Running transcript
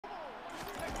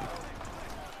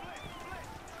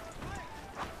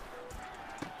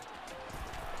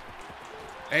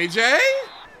AJ?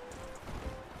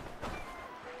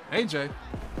 AJ?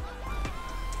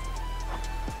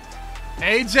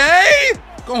 AJ?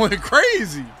 Going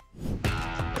crazy.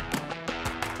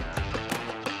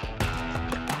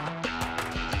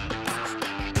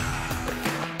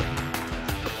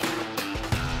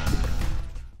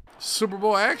 Super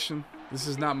Bowl action. This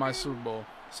is not my Super Bowl.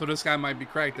 So this guy might be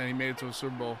cracked and he made it to a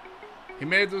Super Bowl. He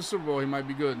made it to a Super Bowl. He might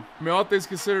be good. I mean, all things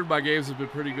considered, my games have been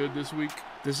pretty good this week.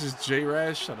 This is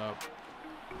J-Raz. Shut up.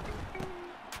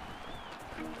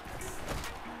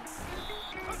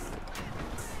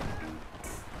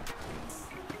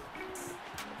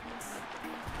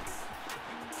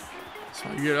 That's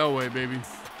how you get Elway, baby.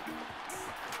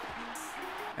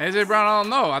 AJ Brown, I don't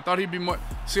know. I thought he'd be more.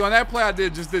 See, on that play I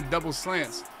just did double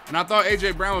slants. And I thought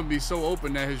AJ Brown would be so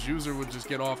open that his user would just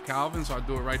get off Calvin, so I'd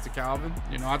do it right to Calvin.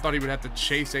 You know, I thought he would have to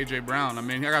chase AJ Brown. I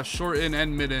mean, I got short in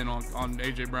and mid in on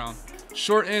AJ Brown.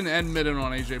 Short in and mid in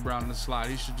on AJ Brown in the slide.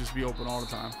 He should just be open all the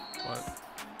time.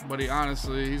 But he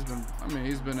honestly, he's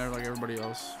been there like everybody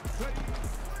else.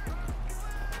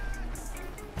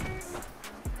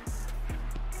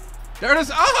 There it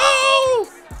is. Oh!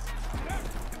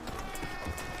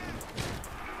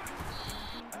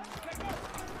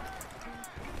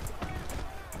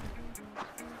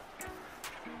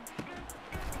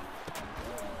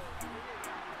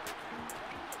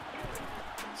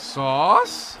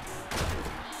 Sauce?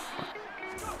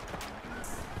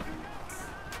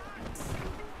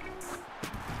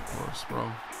 Of course,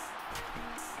 bro.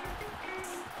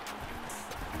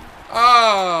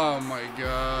 Oh my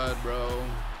god, bro.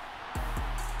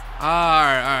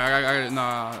 Alright,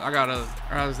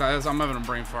 I'm having a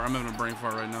brain fart. I'm having a brain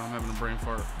fart right now. I'm having a brain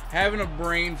fart. Having a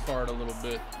brain fart a little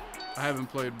bit. I haven't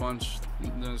played bunch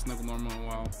in this nickel normal in a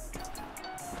while.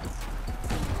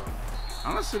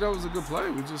 Honestly, that was a good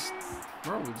play. We just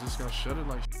got shutted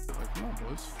like shit. Like, come on,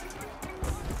 boys.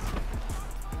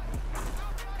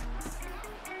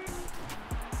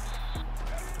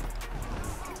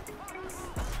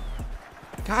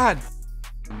 God,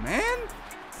 man.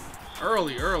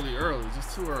 Early.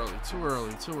 Just too early.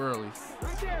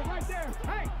 Right there.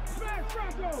 Hey, smash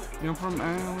Bronco. You're from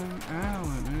Allen.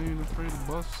 They ain't afraid to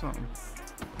bust something.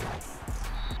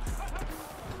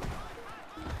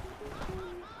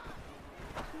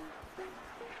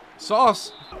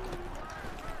 Sauce.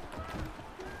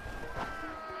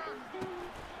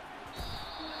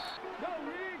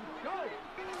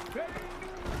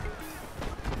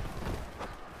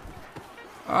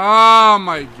 Oh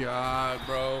my god,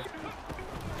 bro.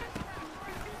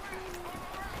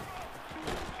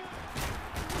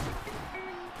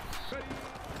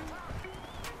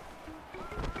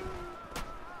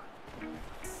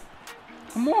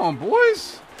 Come on,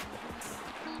 boys.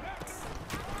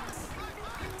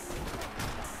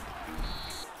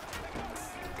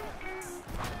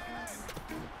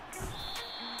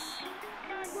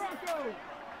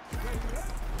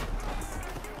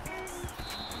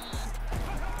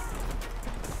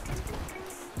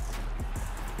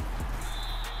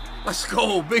 Let's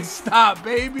go, big stop,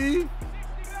 baby.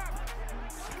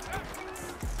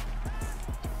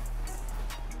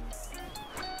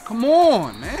 Come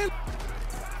on, man.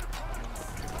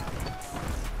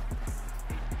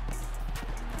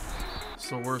 It's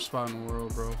the worst spot in the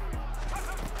world, bro.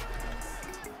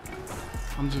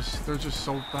 They're just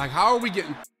so, like, how are we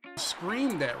getting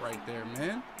screamed at right there,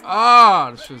 man?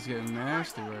 Ah, this shit's getting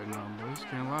nasty right now, boys.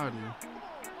 Can't lie to you.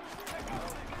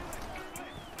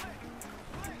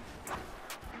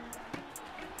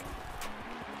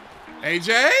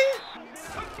 AJ?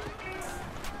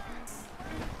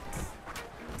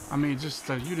 I mean, just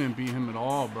that you didn't beat him at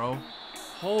all, bro.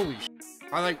 Holy shit.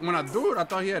 When I do it, I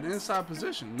thought he had inside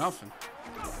position. Nothing.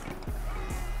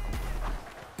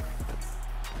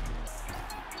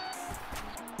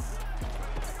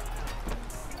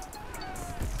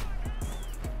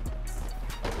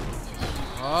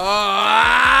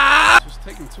 It's just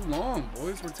taking too long,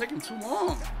 boys. We're taking too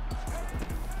long.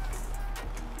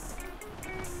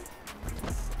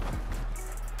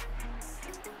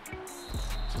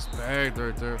 Bagged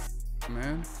right there,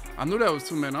 man. I knew that was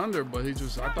 2 men under, but I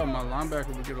thought my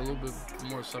linebacker would get a little bit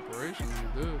more separation than he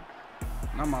did.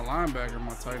 Not my linebacker,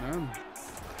 my tight end.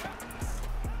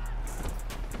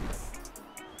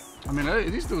 I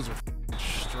mean, these dudes are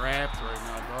strapped right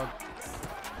now,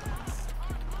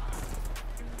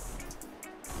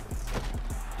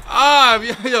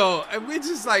 dog. Yo, if we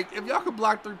just if y'all could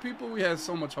block 3 people, we had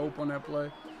so much hope on that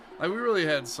play. Like, we really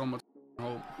had so much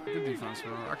hope. Good defense,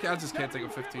 bro. I just can't take a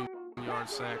 15-yard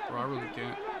sack, bro. I really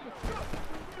can't.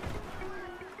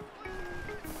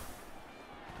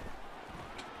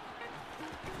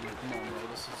 Yeah, come on, bro.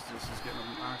 This is getting.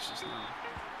 obnoxious now.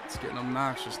 It's getting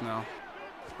obnoxious now.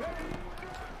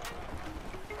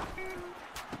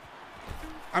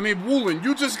 I mean, Woolen,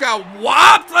 you just got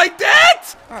whopped like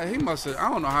that? Right, he must have. I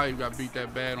don't know how he got beat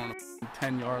that bad on a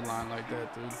 10-yard line like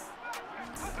that, dude.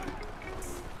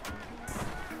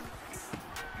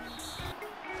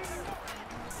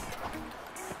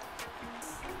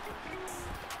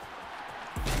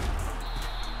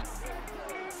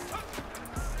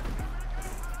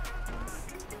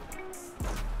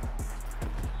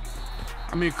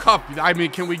 I mean, Cup. I mean,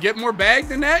 can we get more bag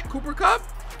than that, Cooper Cup?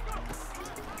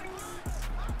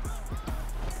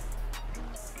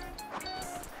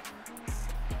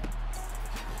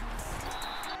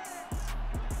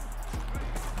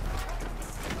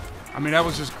 I mean, that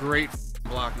was just great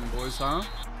blocking, boys, huh?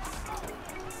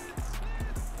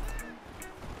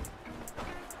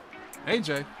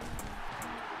 AJ.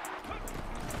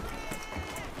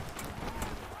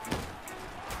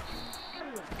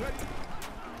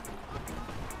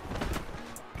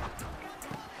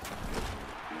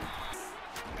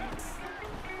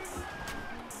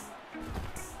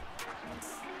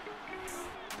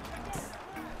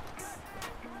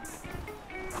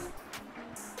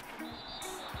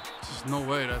 No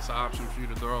way that's an option for you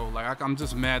to throw. Like, I'm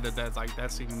just mad that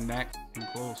that's even that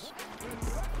close.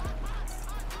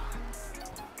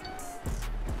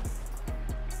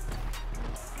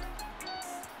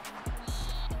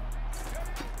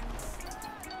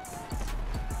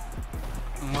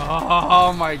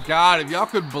 Oh my God! If y'all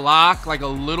could block like a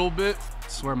little bit, I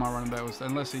swear my running back was,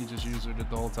 unless he just used it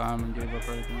the whole time and gave up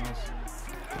everything else.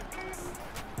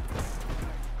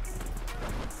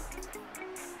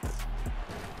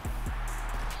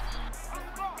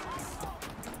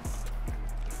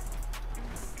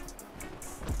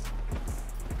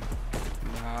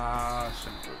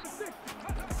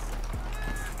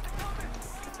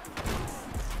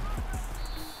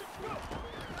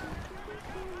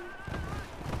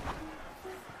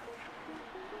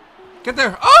 Get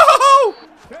there. Oh!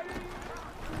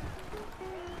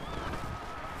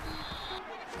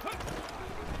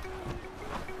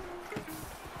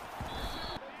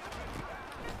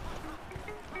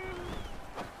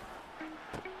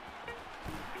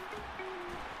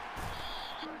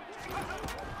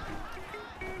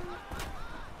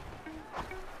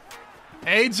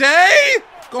 AJ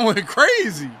going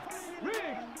crazy.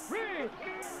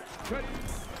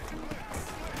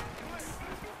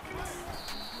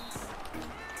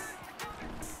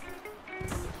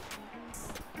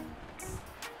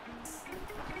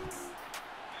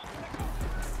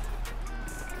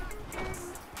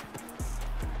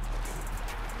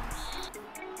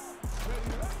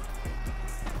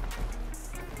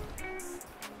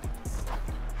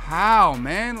 How,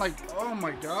 man? Like, oh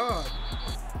my God.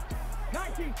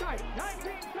 19 tight,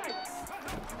 19 tight.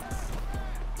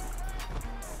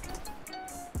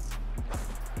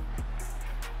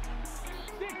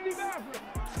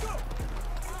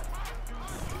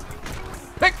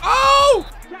 Pick. Oh!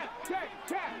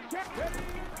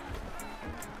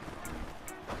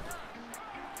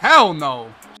 Hell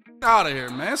no. Get out of here,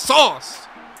 man. Sauce.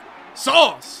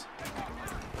 Sauce.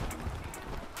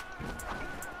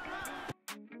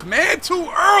 Man, too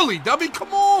early, Dubby.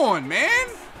 Come on, man.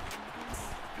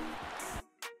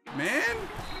 Man.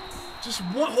 Just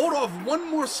hold off one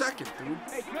more second, dude.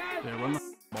 Yeah, run the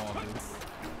ball, dude.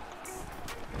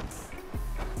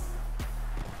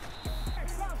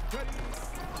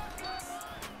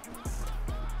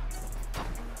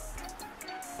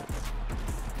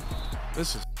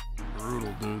 This is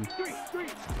brutal, dude.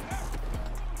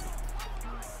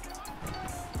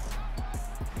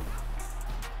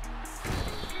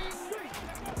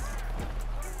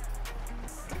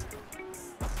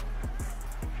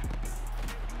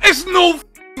 There's no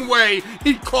way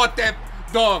he caught that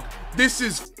dog. This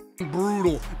is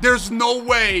brutal. There's no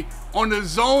way on the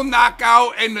zone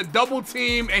knockout and the double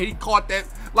team and he caught that.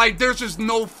 Like, there's just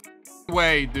no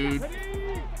way, dude.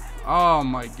 Oh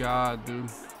my God, dude.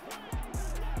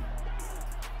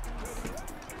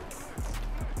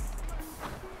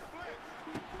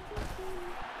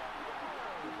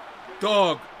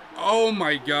 Dog, oh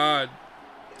my God.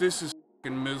 This is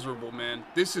fucking miserable, man.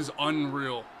 This is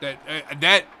unreal.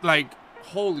 That like,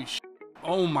 holy shit.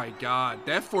 Oh my God.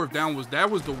 That fourth down was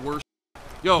the worst.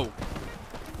 Yo.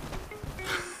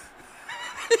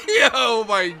 Yo,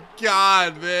 my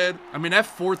God, man. I mean, that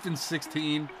 4th and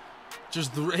 16,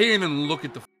 just, he didn't even look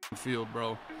at the field,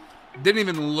 bro. Didn't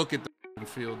even look at the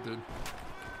field, dude.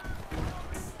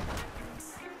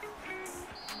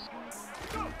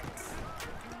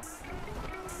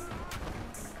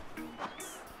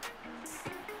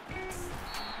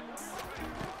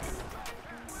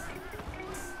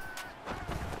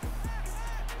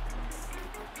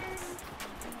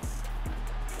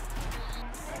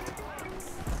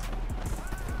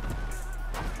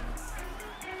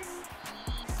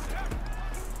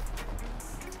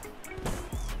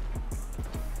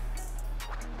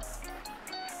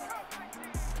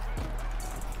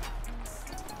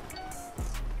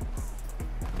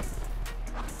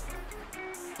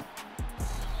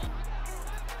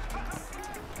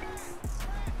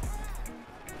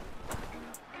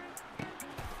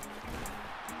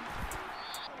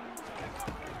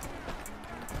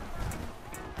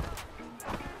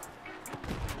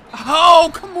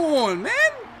 Oh, come on, man.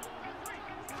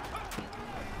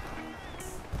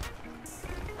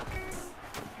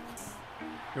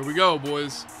 Here we go,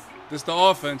 boys. This the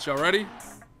offense. Y'all ready?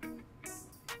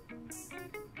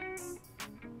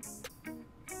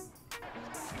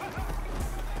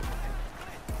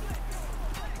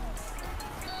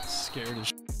 Scared as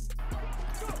shit.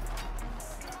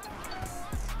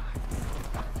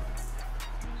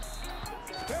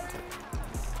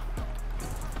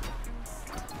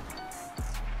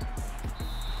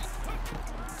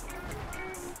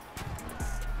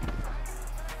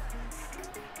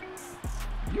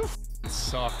 You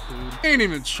suck, dude. He ain't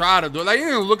even try to do it. Like, he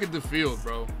didn't even look at the field,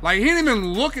 bro. Like, he didn't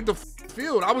even look at the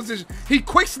field. I was just, he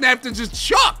quick snapped and just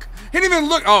chuck. He didn't even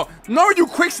look. Oh, no, you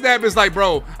quick snap is like,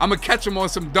 bro, I'm gonna catch him on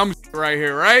some dumb shit right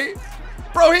here, right?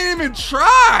 Bro, he didn't even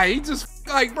try. He just,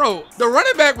 like, bro, the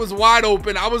running back was wide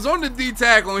open. I was on the D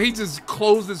tackle and he just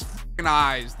closed his fucking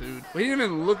eyes, dude. But he didn't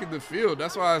even look at the field.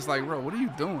 That's why I was like, bro, what are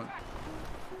you doing?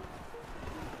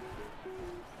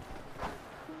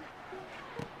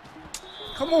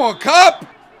 Come on, Cup!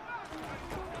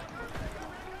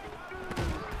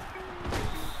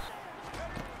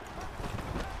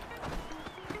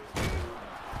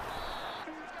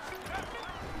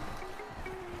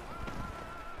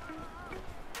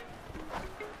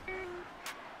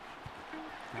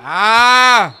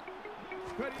 Ah!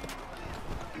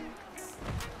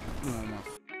 Oh my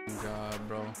God,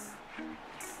 bro.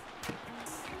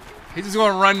 He's just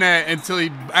gonna run that until he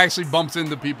actually bumps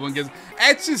into people and gets.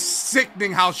 That's just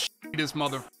sickening how shitty this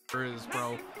motherfucker is,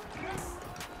 bro.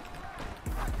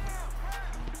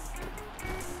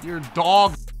 You're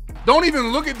dog. Don't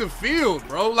even look at the field,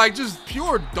 bro. Like, just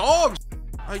pure dog.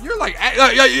 You're like,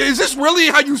 is this really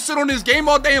how you sit on this game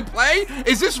all day and play?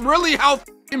 Is this really how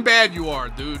fucking bad you are,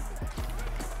 dude?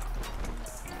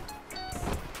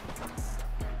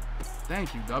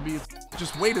 Thank you, W.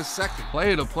 Just wait a second.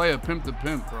 Player to player, pimp to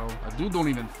pimp, bro. A dude don't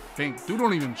even think. Dude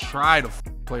don't even try to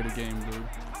play the game, dude.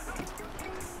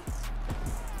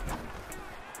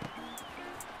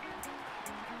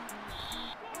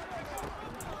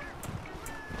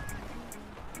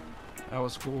 That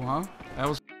was cool, huh? That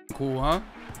was cool, huh?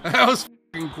 That was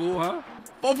cool, huh?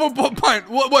 Vote for punt.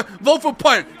 What? Vote for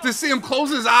punt. To see him close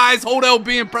his eyes, hold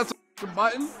LB, and press the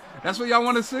button. That's what y'all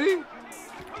want to see?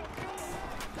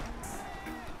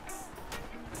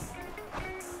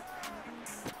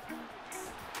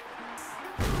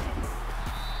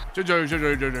 No,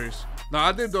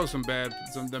 I did throw some bad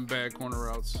corner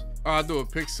routes. I do a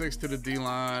pick 6 to the D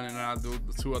line, and I do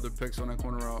the 2 other picks on that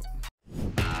corner route.